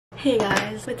Hey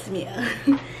guys, it's Mia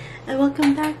and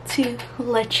welcome back to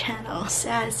the channel,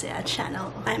 sad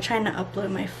channel. I'm trying to upload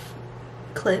my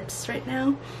clips right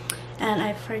now and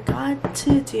I forgot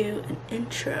to do an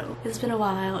intro. It's been a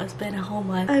while, it's been a whole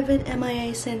month. I've been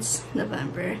MIA since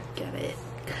November, get it?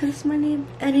 Cause my name.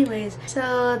 Anyways,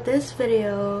 so this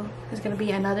video is gonna be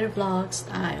another vlog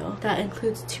style that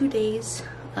includes 2 days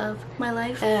of my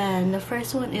life, and the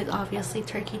first one is obviously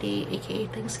Turkey Day, aka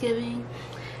Thanksgiving,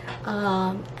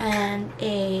 and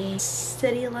a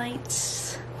city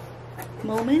lights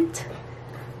moment,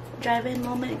 drive-in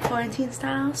moment, quarantine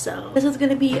style. So this is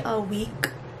gonna be a week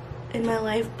in my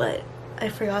life, but I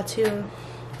forgot to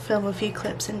film a few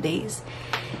clips and days,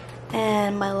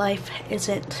 and my life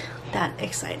isn't that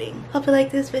exciting. Hope you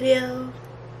like this video.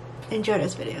 Enjoy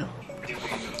this video.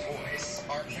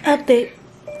 Update.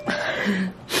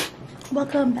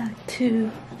 Welcome back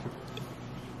to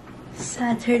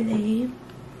Saturday,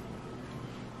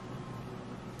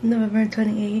 November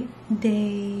 28th,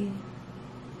 day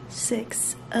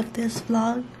 6 of this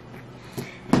vlog.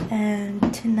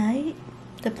 And tonight,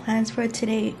 the plans for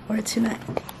today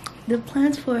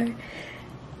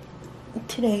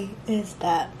is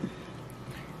that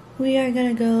we are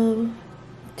gonna go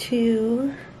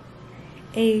to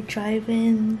a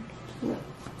drive-in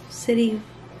city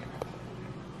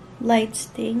lights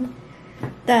thing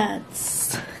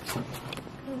that's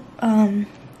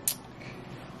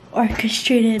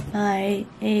orchestrated by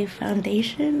a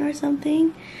foundation or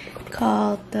something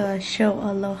called the Show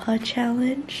Aloha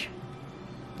Challenge.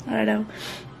 I don't know.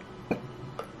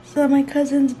 So my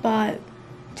cousins bought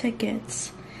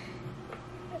tickets,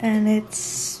 and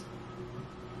it's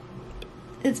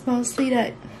mostly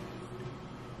that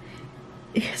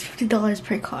it's $50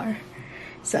 per car,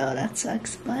 so that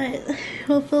sucks, but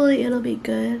hopefully it'll be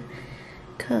good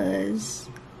because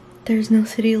there's no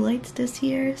city lights this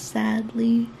year,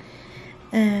 sadly,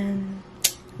 and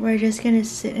we're just gonna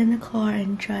sit in the car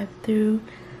and drive through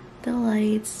the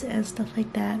lights and stuff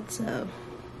like that, so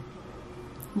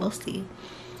we'll see.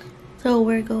 So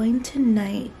we're going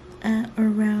tonight at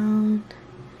around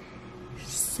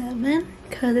 7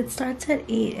 because it starts at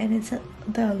 8 and it's at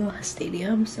the Aloha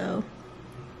Stadium, so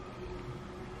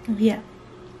yeah.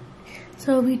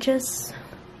 So we just,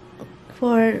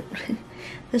 for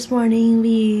this morning,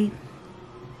 we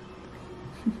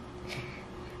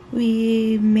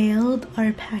mailed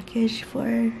our package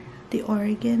for the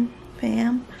Oregon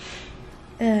fam,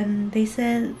 and they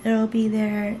said it'll be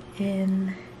there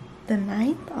on the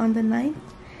 9th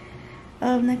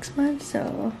of next month,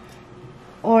 so,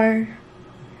 or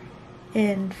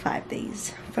in 5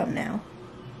 days from now,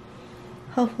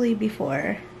 hopefully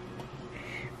before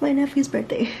my nephew's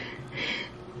birthday,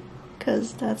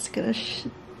 because that's the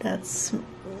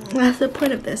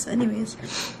point of this anyways.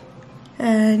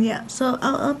 And yeah, so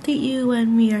I'll update you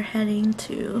when we are heading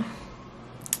to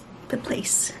the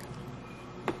place.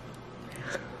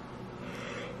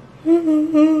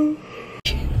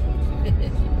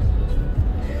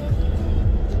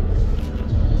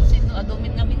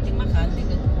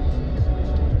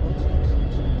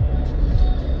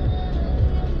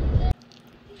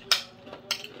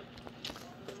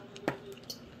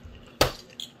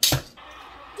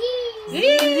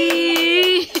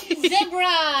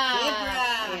 Zebra.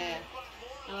 Yeah.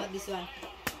 Oh, this one.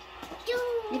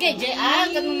 Okay, J.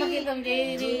 Kan mo makita ang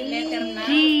J letter na. G.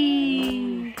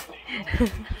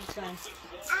 This one.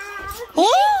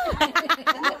 Oh!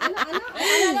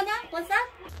 Ano? What's that?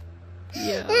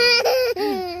 Yeah.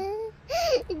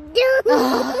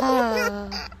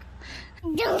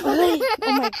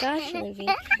 Oh my gosh, Livy.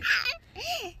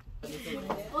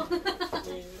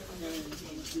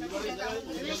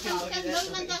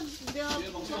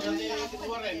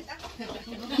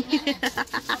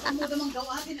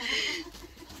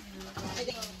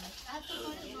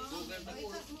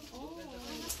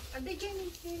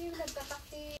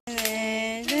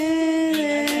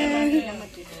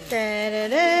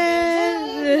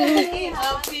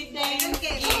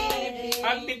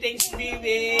 Happy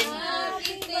Thanksgiving!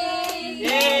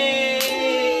 Yay!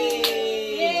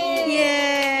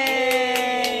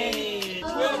 Yay!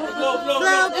 Blow! Blow,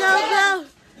 blow, blow!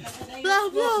 Blow,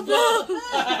 blow, blow!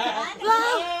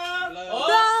 Blow!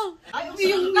 Blow!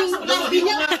 Yay!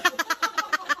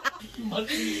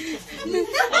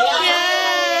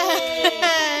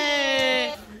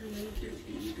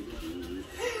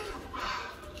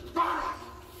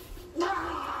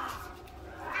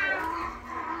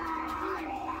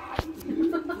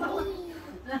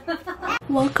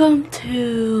 Welcome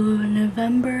to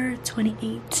November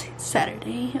 28th,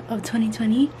 Saturday of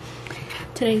 2020.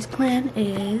 Today's plan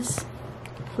is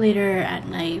later at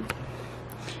night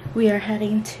we are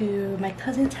heading to my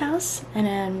cousin's house, and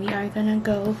then we are gonna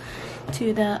go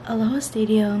to the Aloha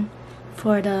Stadium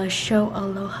for the Show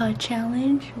Aloha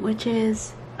Challenge, which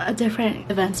is a different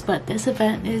event, but this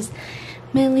event is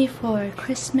mainly for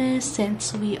Christmas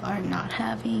since we are not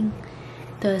having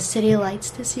the city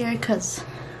lights this year because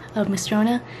of Mr.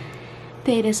 Rona.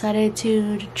 They decided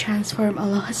to transform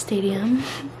Aloha Stadium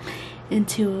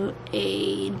into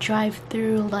a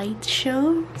drive-through light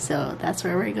show, so that's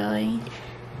where we're going.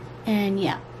 And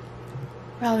yeah,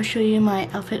 I'll show you my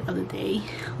outfit of the day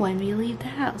when we leave the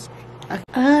house. Okay.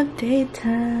 Update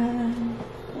time.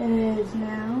 It is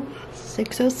now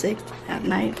 6:06 at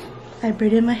night. I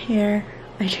braided my hair.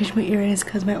 I changed my earrings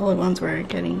because my old ones were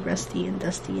getting rusty and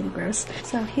dusty and gross.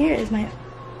 So here is my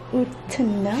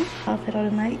Utena outfit of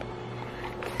the night.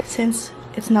 Since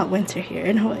it's not winter here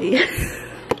in Hawaii.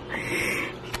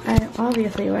 I'm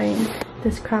obviously wearing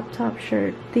this crop top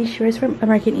shirt. These shirts from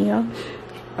American Eagle.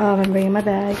 I'm bringing my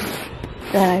bag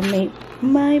that I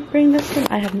might bring this one.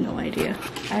 I have no idea.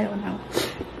 I don't know.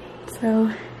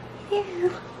 So yeah,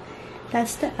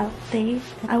 that's the update.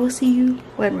 I will see you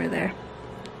when we're there.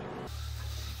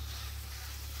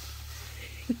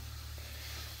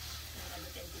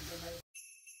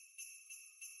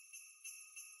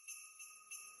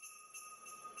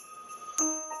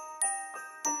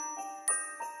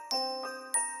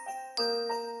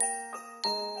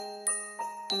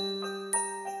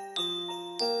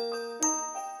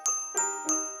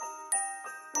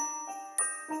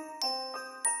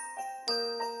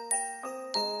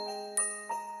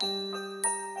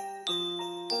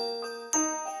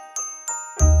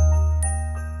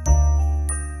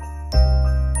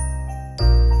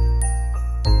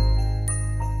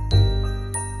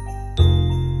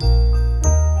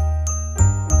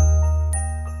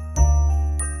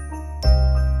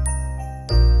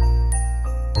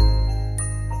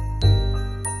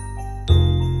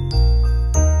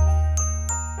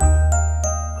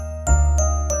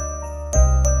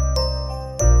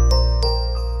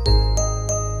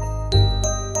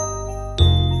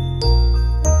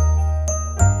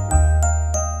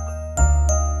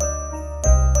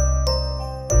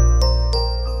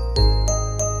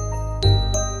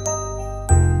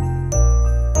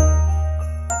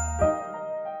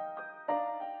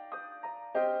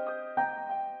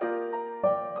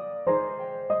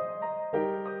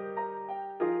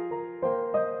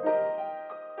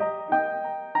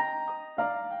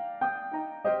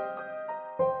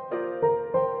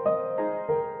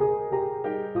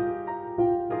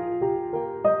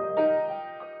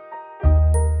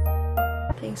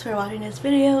 Thanks for watching this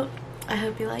video. I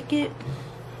hope you like it.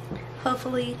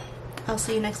 Hopefully I'll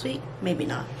see you next week, maybe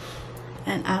not,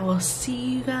 and I will see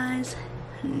you guys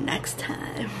next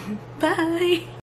time. Bye.